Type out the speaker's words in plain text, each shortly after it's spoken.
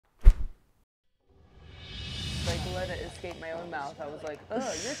escape my own mouth. I was like, oh,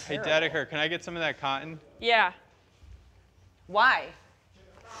 you're Hey, terrible. Dedeker, can I get some of that cotton? Yeah. Why?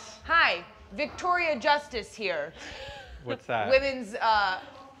 Hi, Victoria Justice here. What's that?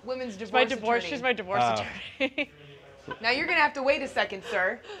 Women's divorce attorney. She's my divorce attorney. Now you're gonna have to wait a second,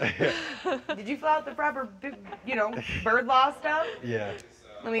 sir. Did you fill out the proper, bird law stuff? Yeah.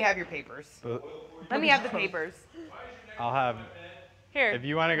 Let me have your papers. Let me have the papers. I'll have. Here. If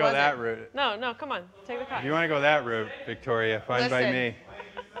you want to go that route. No, come on. Take the If cotton. you want to go that route, Victoria, fine by Listen. me.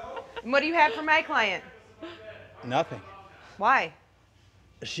 And what do you have for my client? Nothing. Why?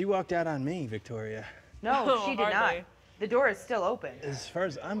 She walked out on me, Victoria. No, she did not. Hardly. The door is still open. As far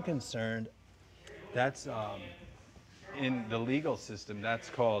as I'm concerned, That's in the legal system. That's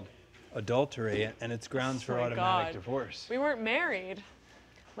called. adultery, and it's grounds for my automatic God. divorce. We weren't married.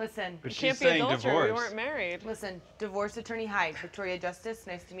 Listen, But It she's can't be saying adultery. divorce. We weren't married. listen, divorce attorney, hi. Victoria Justice,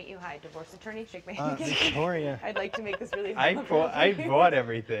 nice to meet you. Hi, divorce attorney, shake my hand. Victoria. I'd like to make this really I bought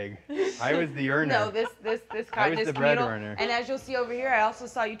everything. I was the earner. No, this cotton was is the communal. breadwinner. And as you'll see over here, I also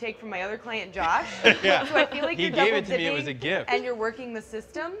saw you take from my other client, Josh. Yeah. So I feel like He you're gave double it to me. It was a dipping gift. and you're working the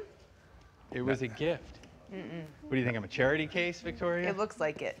system. It was a gift. What do you think? I'm a charity case, Victoria? It looks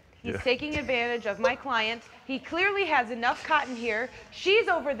like it. He's Yeah. taking advantage of my client. He clearly has enough cotton here. She's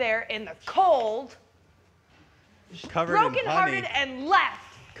over there in the cold, Covered in honey. brokenhearted, and left.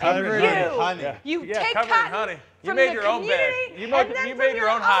 Covered and in honey. You Yeah, take covered in cotton honey. You from made the your own bed. community You and made, then you from made your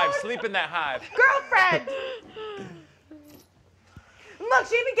own hive. Sleep in that hive. girlfriend. Look,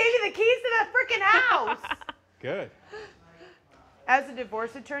 she even gave you the keys to that freaking house. Good. As a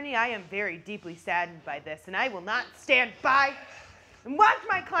divorce attorney, I am very deeply saddened by this, and I will not stand by and watch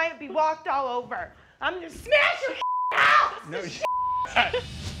my client be walked all over. I'm gonna smash your house. No.